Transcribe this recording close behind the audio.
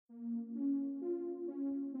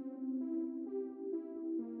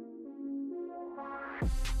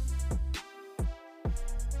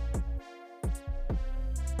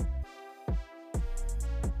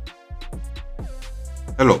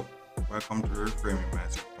Hello, welcome to the Reframing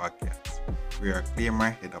Mindset podcast. We are clear my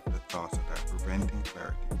head of the thoughts that are preventing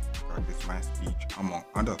clarity and practice my speech, among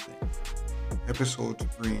other things. Episodes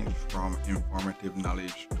range from informative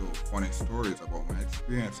knowledge to funny stories about my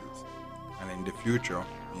experiences, and in the future,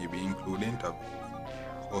 maybe include interviews.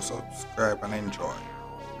 So subscribe and enjoy.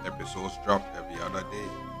 Episodes drop every other day.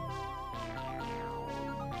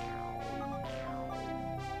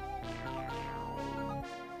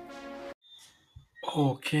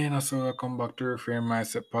 Okay, now so welcome back to Reframe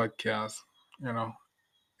Mindset podcast. You know,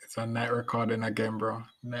 it's a night recording again, bro.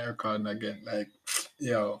 Night recording again. Like,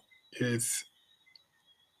 yo, it's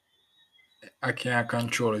I can't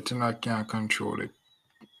control it. I can't control it.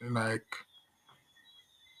 Like,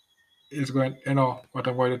 it's going. What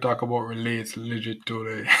I'm going to talk about relates legit to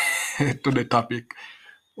the to the topic.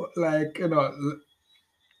 Like,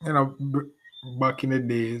 back in the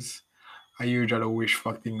days, I usually wish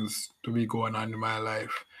for things to be going on in my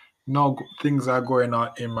life. Now things are going on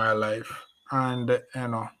in my life, and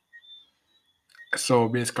so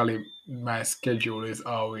basically my schedule is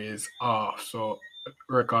always off. So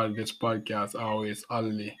record this podcast always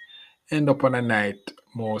early, end up on a night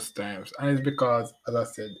most times, and it's because, as I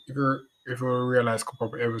said, if you realize a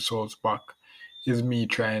couple of episodes back, is me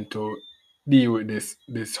trying to deal with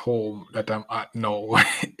this home that I'm at now.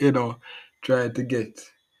 you know, trying to get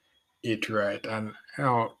it right, and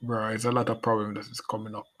bro, it's a lot of problem that is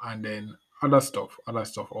coming up, and then other stuff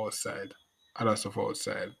outside after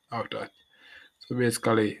that. So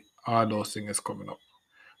basically, all those things is coming up.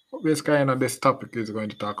 But basically, this topic is going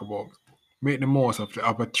to talk about make the most of the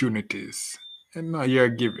opportunities and you're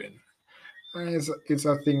given. And it's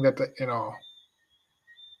a thing that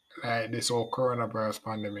like this whole coronavirus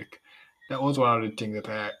pandemic. That was one of the things that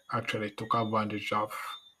I actually took advantage of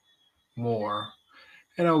more.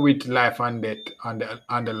 With life and death on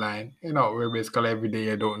the line. Where basically every day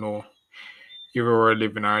you don't know if you were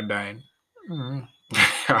living or dying. Mhm.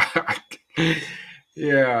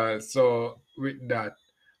 Yeah. So with that.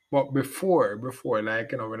 But before,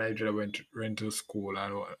 like when I usually went to school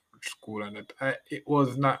and that, it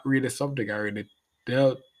was not really something I really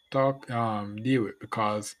dealt deal with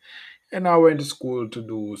because I went to school to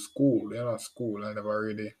do school, school. I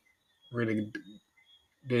never really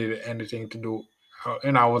did anything to do.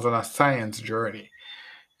 I was on a science journey.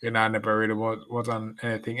 I never really was on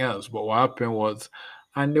anything else. But what happened was,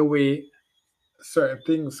 and the way certain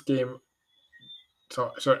things came,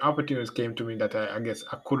 so certain opportunities came to me that I guess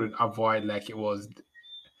I couldn't avoid. Like it was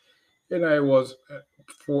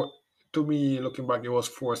for to me looking back, it was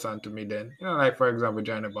forced onto me then. Like for example,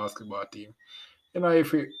 joining a basketball team.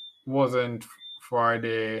 If it wasn't for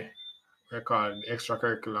the record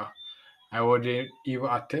extracurricular, I wouldn't even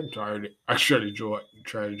attempt to actually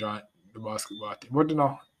try to join the basketball team.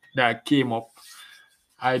 But that came up.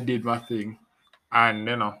 I did my thing, and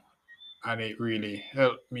and it really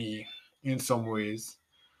helped me in some ways.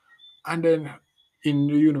 And then in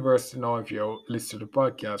the university now, if you listen to the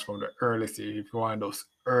podcast from the early stage, if you're one of those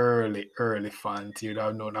early fans, you'd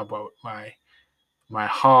have known about my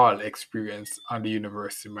hall experience on the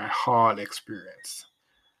university, my hall experience.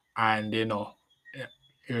 And eh,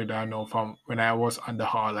 you'd have known from when I was on the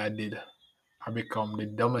hall, I become the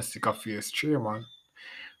domestic affairs chairman.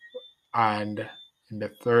 And in the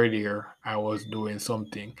third year, I was doing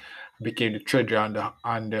something. I became the treasurer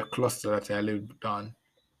on the cluster that I lived on,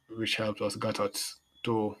 which helped us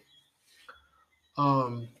to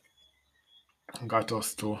um got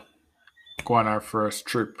us to go on our first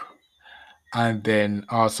trip. And then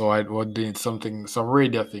also I was doing some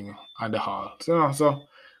radio thing on the hall. So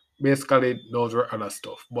basically those were other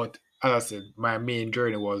stuff. But as I said, my main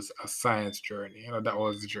journey was a science journey. That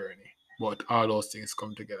was the journey. But all those things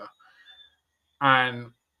come together.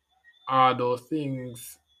 And all those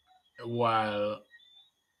things, while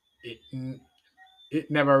it it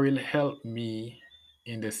never really helped me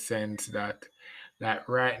in the sense that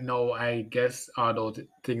right now I guess all those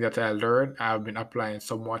things that I learned I've been applying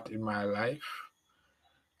somewhat in my life.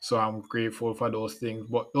 So I'm grateful for those things.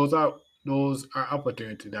 But those are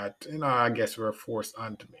opportunities that I guess were forced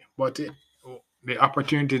onto me. But the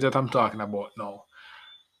opportunity that I'm talking about now,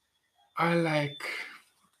 I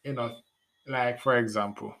you know like for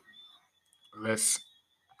example, let's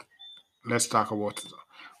let's talk about it.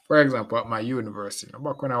 For example, at my university,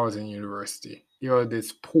 back when I was in university, there was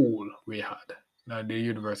this pool we had. Now the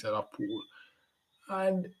university had a pool,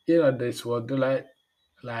 and this was the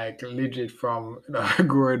like legit from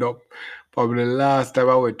growing up. Probably the last time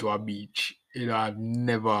I went to a beach, I've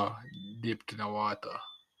never dipped in the water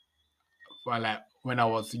for like when I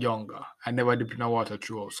was younger. I never dipped in the water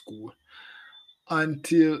throughout school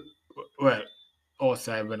until well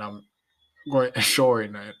outside when I'm going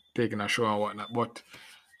showering and taking a shower and whatnot. But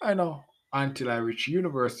I know until I reached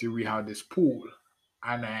university, we had this pool,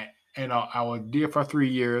 and I was there for 3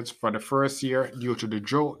 years. For the first year, due to the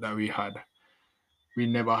drought that we had, we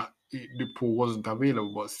never the pool wasn't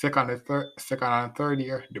available. But second and third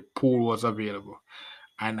year, the pool was available,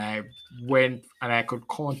 and I went and I could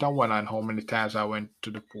count on one hand how many times I went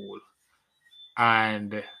to the pool.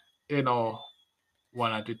 And you know,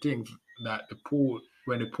 one of the things that the pool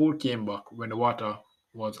when the pool came back, when the water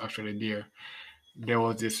was actually there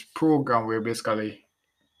was this program where basically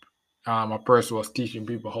a person was teaching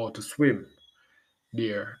people how to swim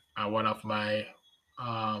there, and one of my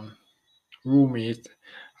um, roommates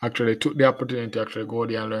actually took the opportunity to actually go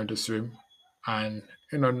there and learn to swim, and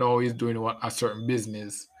now he's doing a certain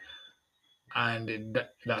business, and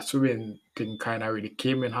that swimming thing kind of really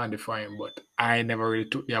came in handy for him, but I never really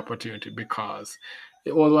took the opportunity because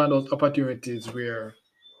it was one of those opportunities where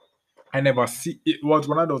I never see. It was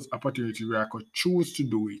one of those opportunities where I could choose to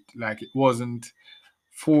do it. Like it wasn't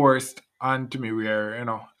forced onto me where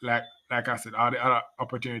like I said, all the other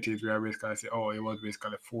opportunities where I basically say, oh, it was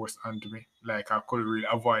basically forced onto me. Like I couldn't really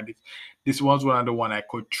avoid it. This was one of the one I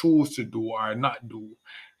could choose to do or not do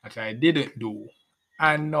that I didn't do.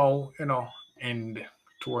 And now, in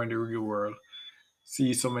touring the real world,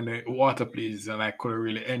 see so many water places and I couldn't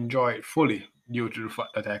really enjoy it fully due to the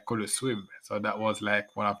fact that I couldn't swim. So that was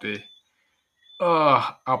like one of the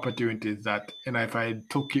opportunities that if I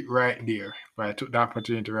took it right there, if I took the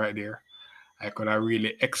opportunity right there, I could have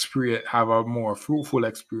really have a more fruitful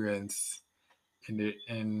experience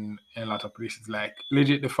in a lot of places. Like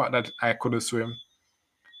legit, the fact that I couldn't swim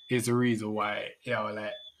is the reason why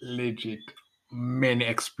like legit many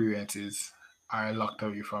experiences are locked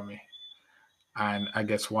away from me. And I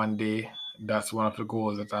guess one day that's one of the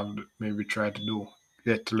goals that I'm maybe try to do,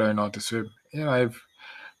 get to learn how to swim. If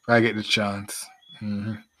I get the chance.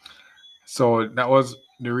 Mhm. So that was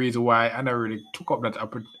the reason why I never really took up that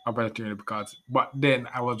opportunity because, but then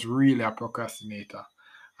I was really a procrastinator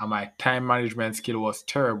and my time management skill was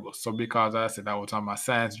terrible. So because I said I was on my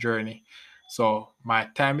science journey, so my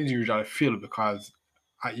time is usually filled because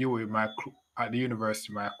at the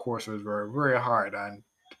university my courses were very hard and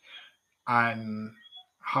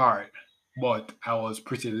hard, but I was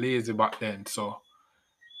pretty lazy back then. So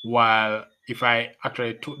while if I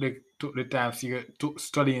actually took the time took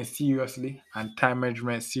studying seriously and time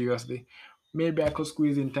management seriously, maybe I could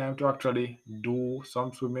squeeze in time to actually do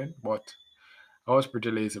some swimming. But I was pretty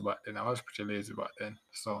lazy back then.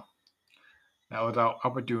 So that was an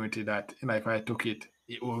opportunity that if I took it,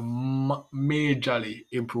 it will majorly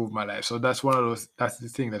improve my life. So that's one of those. That's the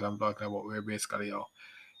thing that I'm talking about. Where basically,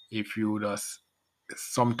 if you just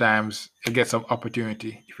sometimes you get some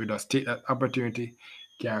opportunity, if you just take that opportunity,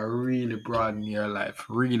 can really broaden your life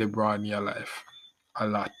a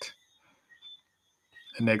lot.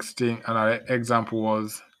 The next thing, another example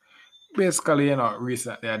was basically,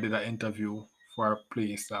 recently I did an interview for a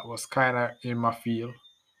place that was kind of in my field,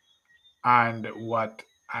 and what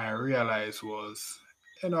I realized was,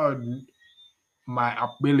 you know, my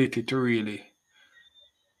ability to really,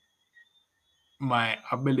 we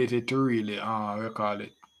call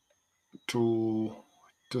it, to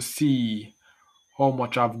to see how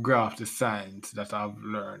much I've grasped the science that I've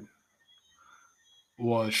learned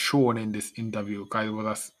was shown in this interview because it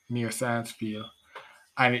was near science field,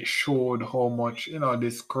 and it showed how much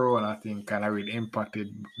this corona thing kind of really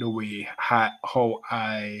impacted the way how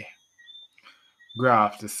I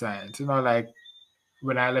grasped the science. Like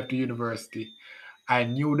when I left the university, I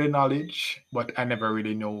knew the knowledge, but I never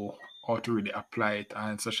really know how to really apply it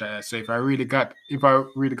and such. So if I really got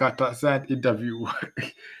that science interview,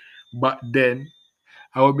 but then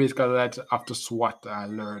I would basically like to have to SWAT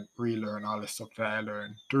and relearn all the stuff that I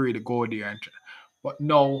learned to really go there but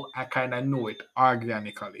now I kind of know it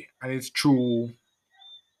organically, and it's through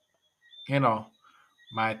you know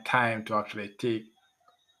my time to actually take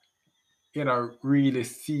really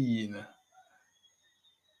seeing.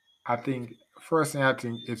 I think first thing I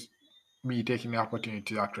think is me taking the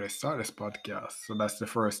opportunity to actually start this podcast. So that's the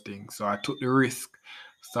first thing. So I took the risk,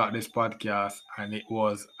 start this podcast, and it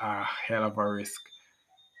was a hell of a risk,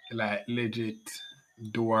 like legit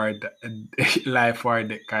do or life or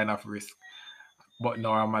death kind of risk. But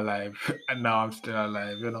now I'm alive, and now I'm still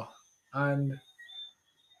alive, And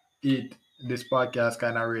it this podcast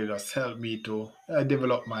kind of really just helped me to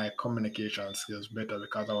develop my communication skills better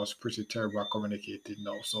because I was pretty terrible at communicating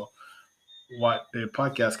now. So what the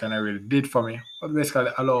podcast kind of really did for me was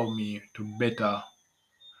basically allow me to better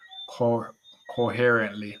co-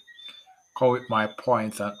 coherently come with my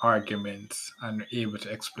points and arguments and able to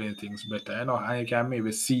explain things better. And you can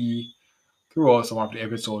maybe see throughout some of the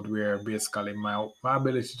episode where basically my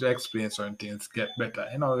ability to explain certain things get better.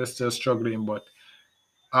 We're still struggling, but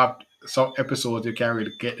after some episodes you can't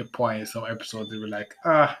really get the point. Some episodes you be like,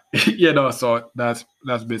 so that's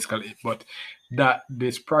basically it. But that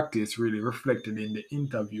this practice really reflected in the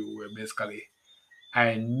interview where basically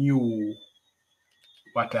I knew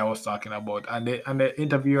what I was talking about, and the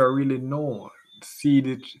interviewer really see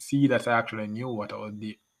that I actually knew what I was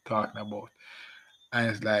talking about, and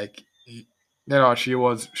it's like, she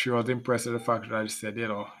was impressed with the fact that I said,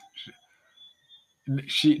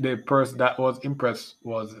 the person that was impressed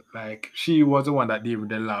was like she was the one that did with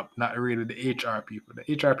the lab, not really the HR people.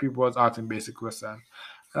 The HR people was asking basic questions,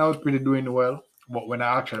 and I was pretty doing well. But when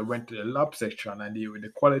I actually went to the lab section and deal with the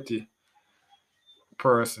quality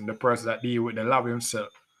person, the person that deal with the lab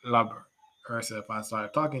herself, and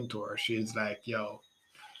started talking to her, she's like, "Yo,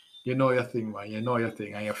 you know your thing, man. You know your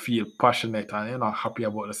thing, and you feel passionate and you're not happy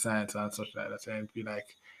about the science and such like that, and feel like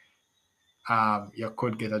you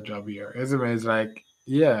could get a job here." Resume is like,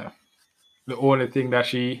 yeah. The only thing that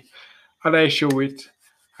she had an issue with,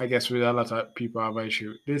 I guess, with a lot of people have an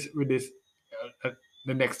issue this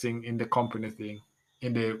the next thing in the company thing,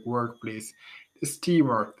 in the workplace, this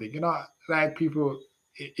teamwork thing. Like people,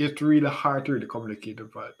 it's really hard to really communicate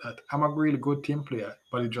about that. I'm a really good team player,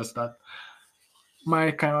 but it's just that my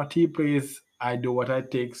kind of team plays. I do what it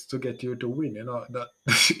takes to get you to win. That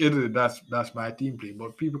that's my team play.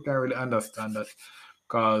 But people can't really understand that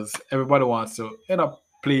because everybody wants to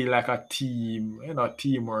play like a team,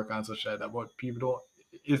 teamwork and such like that. But people don't.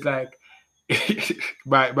 It's like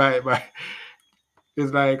by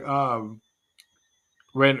it's like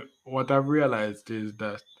when what I've realized is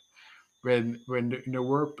that in the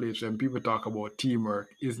workplace when people talk about teamwork,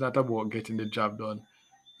 it's not about getting the job done.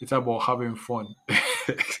 It's about having fun.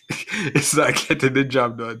 It's not getting the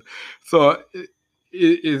job done. So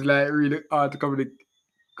it's like really hard to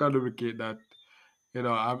communicate that.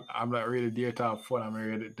 I'm not really there to have fun. I'm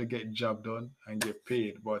ready to get job done and get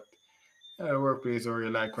paid. But the workplace don't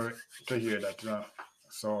really like to hear that.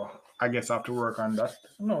 So I guess I have to work on that.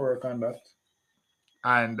 I'm not work on that.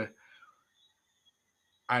 And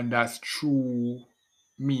that's through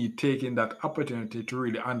me taking that opportunity to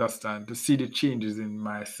really understand, to see the changes in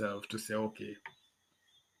myself, to say, okay,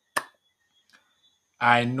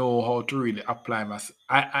 I know how to really apply myself.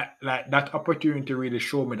 I like that opportunity really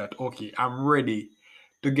showed me that okay, I'm ready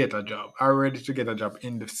to get a job. I'm ready to get a job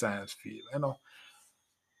in the science field.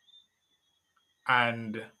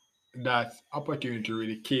 And that opportunity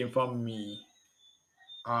really came from me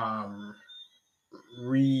um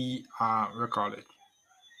recall it.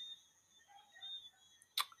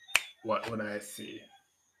 What would I say?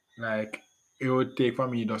 Like it would take for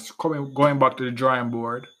me just going back to the drawing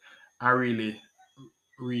board and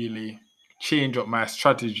really change up my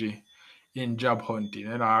strategy in job hunting.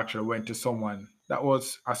 And I actually went to someone that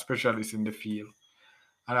was a specialist in the field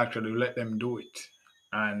and actually let them do it.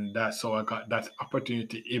 And that's how I got that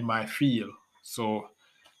opportunity in my field. So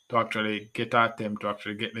to actually get at them to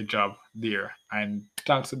actually get the job there. And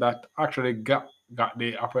thanks to that, actually got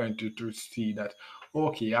the opportunity to see that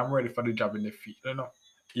okay, I'm ready for the job in the field.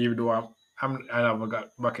 Even though I never got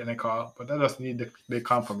back in the call, but I just need the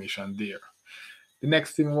confirmation there. The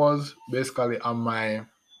next thing was basically on my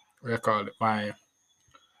what do you call it,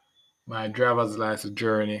 my driver's license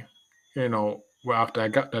journey. Well, after I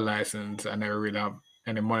got the license, I never really have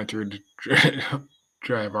any money to really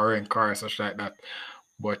drive or rent cars such like that.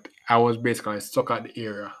 But I was basically stuck at the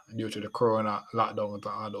area due to the corona lockdowns and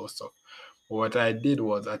all those stuff. But what I did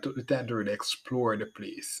was I took the time to really explore the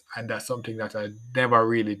place, and that's something that I never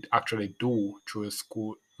really actually do through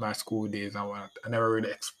my school days and what. I never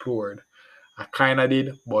really explored. I kind of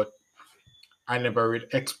did, but I never really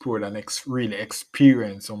explored and really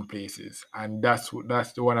experienced some places, and that's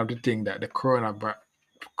the one of the things that the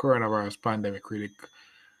coronavirus pandemic really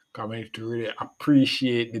got me to really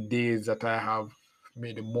appreciate the days that I have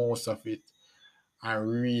made the most of it. I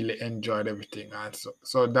really enjoyed everything, and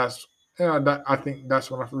so that's that I think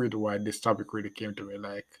that's one of the reasons why this topic really came to me.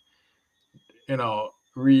 Like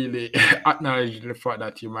really acknowledge the fact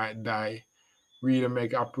that you might die really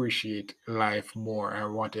make you appreciate life more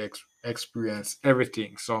and want to experience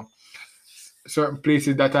everything. So certain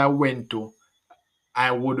places that I went to,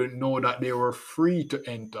 I wouldn't know that they were free to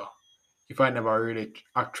enter if I never really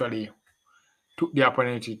actually took the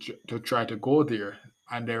opportunity to try to go there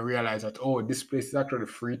and then realize that oh, this place is actually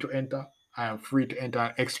free to enter. I am free to enter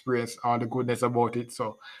and experience all the goodness about it.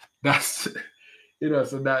 So that's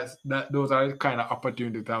so those are the kind of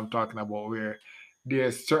opportunities I'm talking about where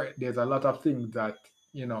there's a lot of things that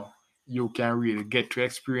you can really get to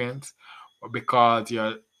experience, but because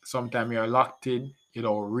you're locked in, you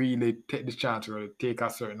don't really take the chance or take a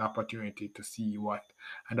certain opportunity to see what,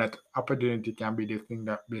 and that opportunity can be the thing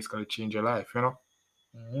that basically change your life.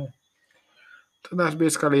 Mhm. So that's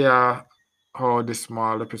basically how this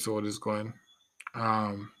small episode is going.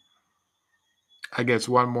 Um, I guess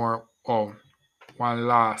one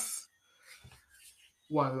last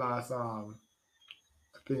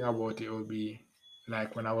thing about it would be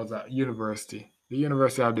like when I was at university. The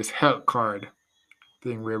university have this health card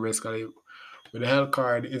thing where basically with the health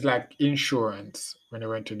card it's like insurance when you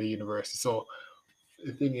went to the university. So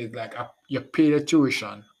the thing is like you pay the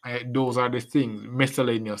tuition. And those are the things,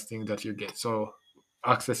 miscellaneous things that you get. So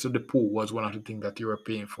access to the pool was one of the things that you were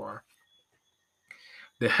paying for.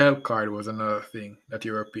 The health card was another thing that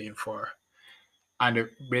you were paying for. And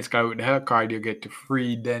basically with the health card you get the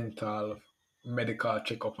free dental, medical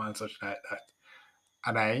checkup and such like that.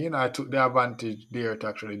 And I took the advantage there to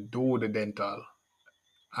actually do the dental,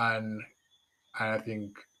 and I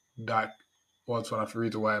think that was one of the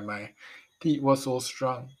reasons why my teeth was so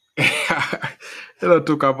strong.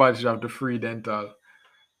 Took advantage of the free dental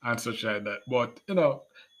and such like that. But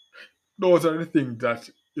those are the things that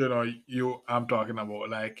I'm talking about.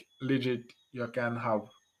 Like legit,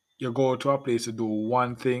 you go to a place to do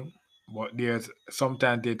one thing, but there's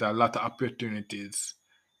a lot of opportunities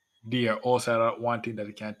there also that one thing that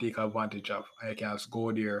you can take advantage of, and you can just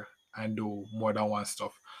go there and do more than one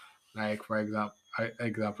stuff. Like for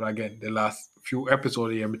example again, the last few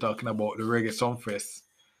episodes here, we talking about the Reggae Sumfest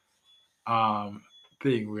um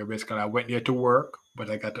thing where basically I went there to work,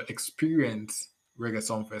 but I got to experience Reggae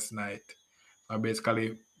Sumfest night. I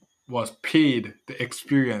basically was paid to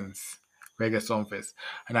experience Reggae Sumfest,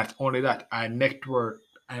 and not only that, I networked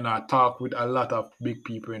and I talked with a lot of big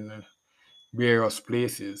people in various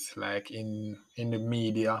places, like in the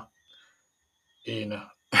media, in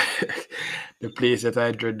the place that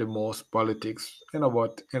I dread the most, politics.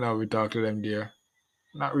 But we talk to them there.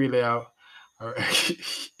 Not really, uh,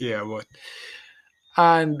 yeah, but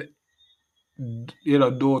and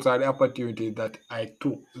those are the opportunities that I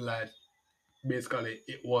took. Like basically,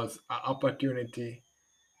 it was an opportunity.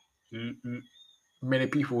 l- l- Many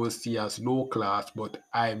people will see as low class, but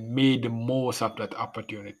I made the most of that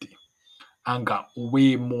opportunity and got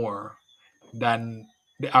way more than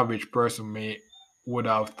the average person may would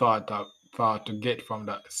have thought to get from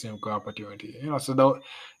that same opportunity.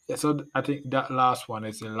 So I think that last one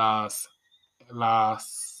is the last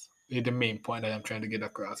is the main point that I'm trying to get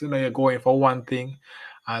across. You're going for one thing,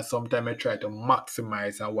 and sometimes I try to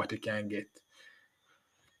maximize on what you can get.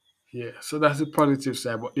 Yeah, so that's the positive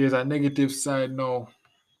side, but there's a negative side now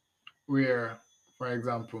where, for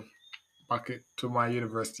example, to my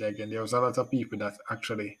university again, there was a lot of people that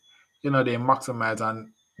actually, they maximize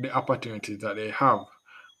on the opportunities that they have,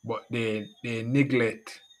 but they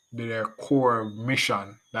neglect their core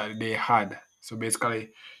mission that they had. So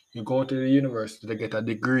basically, you go to the university to get a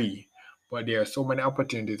degree, but there are so many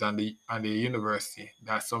opportunities on the university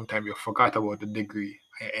that sometimes you forgot about the degree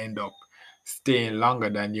and end up staying longer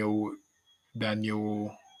than you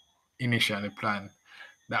initially planned.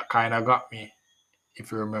 That kind of got me,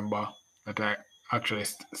 if you remember, that I actually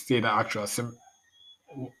stayed an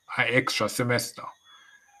extra semester.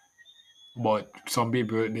 But some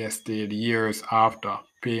people they stayed years after,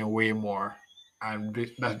 paying way more, and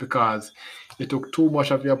that's because they took too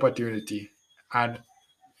much of the opportunity, and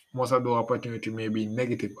most of the opportunity may be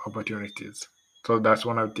negative opportunities. So that's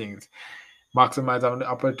one of the things. Maximize on the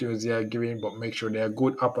opportunities they are giving, but make sure they are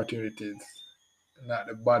good opportunities, not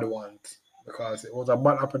the bad ones. Because it was a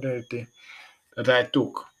bad opportunity that I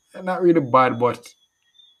took. And not really bad, but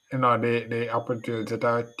the opportunities that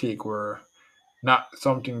I take were not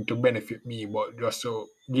something to benefit me, but just to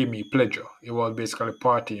give me pleasure. It was basically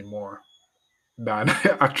partying more than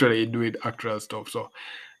actually doing actual stuff. So,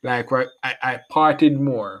 like, right, I partied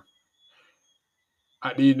more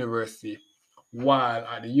at the university, while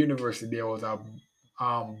at the university there was a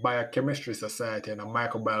biochemistry society and a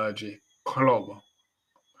microbiology club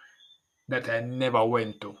that I never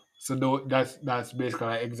went to. So that's basically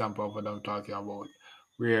an example of what I'm talking about,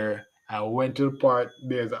 where I went to the part.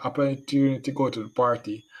 There's an opportunity to go to the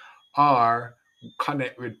party, or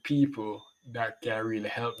connect with people that can really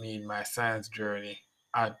help me in my science journey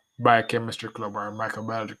at biochemistry club or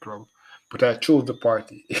microbiology club. But I chose the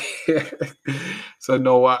party. So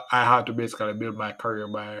now I had to basically build my career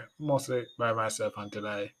by mostly by myself until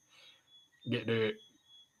I get the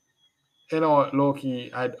low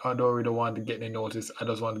key, I don't really want to get the notice. I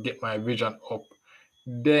just want to get my vision up.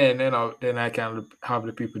 Then, then I can have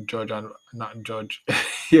the people judge and not judge.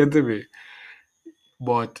 You know me?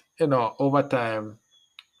 But, over time,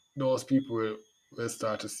 those people will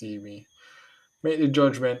start to see me, make the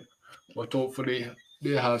judgment, but hopefully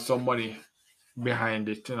they have some money behind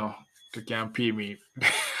it, to can pay me.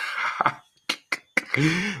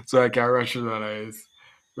 So I can rationalize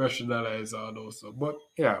all those stuff. But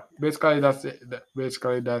yeah, basically that's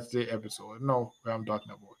the episode. No, what I'm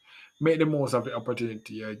talking about. Make the most of the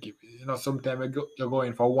opportunity you're given. Sometimes you're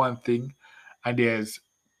going for one thing, and there's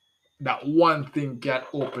that one thing can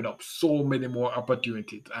open up so many more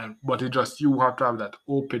opportunities, and but it just you have to have that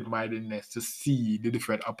open-mindedness to see the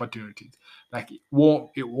different opportunities. Like it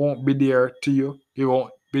won't be there to you, it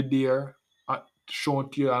won't be there shown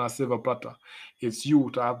to you on a silver platter. It's you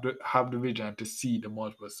to have the vision to see the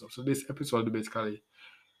multiple stuff. So this episode is basically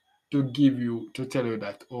to tell you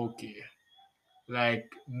that, okay,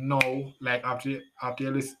 like now, like after you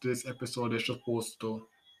listen to this episode, you're supposed to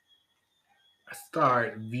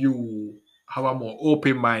start view have a more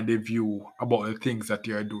open-minded view about the things that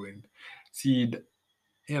you're doing. See,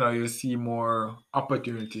 you see more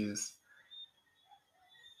opportunities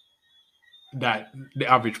that the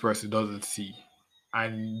average person doesn't see,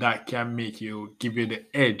 and that can make you give you the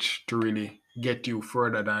edge to really get you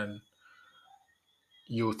further than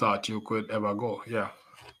you thought you could ever go. Yeah.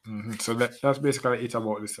 So that's basically it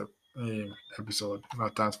about this episode.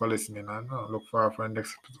 Thanks for listening, and look forward for the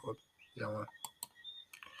next episode. Yeah, man.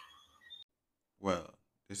 Well,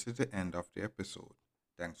 this is the end of the episode.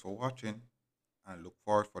 Thanks for watching and look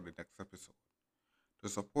forward for the next episode. To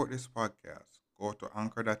support this podcast, go to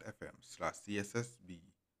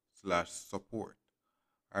anchor.fm/cssb/support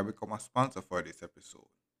or become a sponsor for this episode.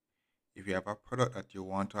 If you have a product that you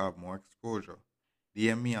want to have more exposure,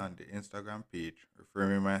 DM me on the Instagram page,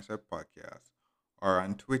 Reframing Mindset Podcast, or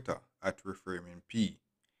on Twitter at ReframingP.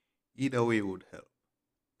 Either way would help.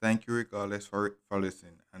 Thank you regardless for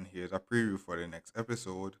listening, and here's a preview for the next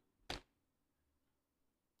episode.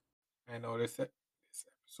 I know this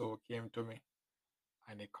episode came to me,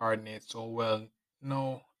 and it coordinates so well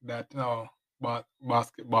now that but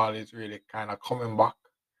basketball is really kind of coming back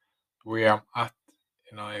where I'm at.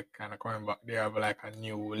 It kind of coming back. They have like a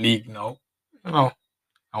new league now. You know,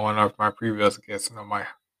 and one of my previous guests, my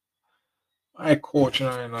coach,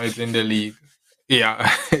 is in the league.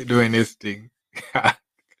 Yeah, doing this thing.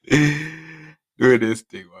 Doing this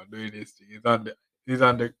thing, man. Doing this thing. He's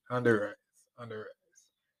on the rise. On the rise.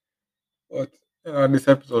 But this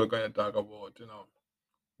episode we're gonna talk about,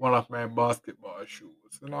 one of my basketball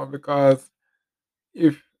shoes, because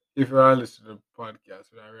if if you are listening to the podcast,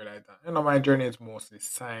 I realize that my journey is mostly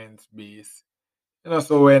science based.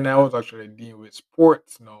 So when I was actually dealing with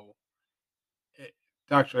sports now,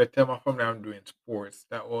 to actually tell my family I'm doing sports,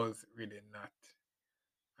 that was really not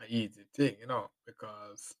an easy thing,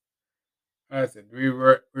 because as I said we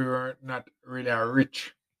were not really a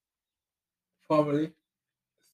rich family.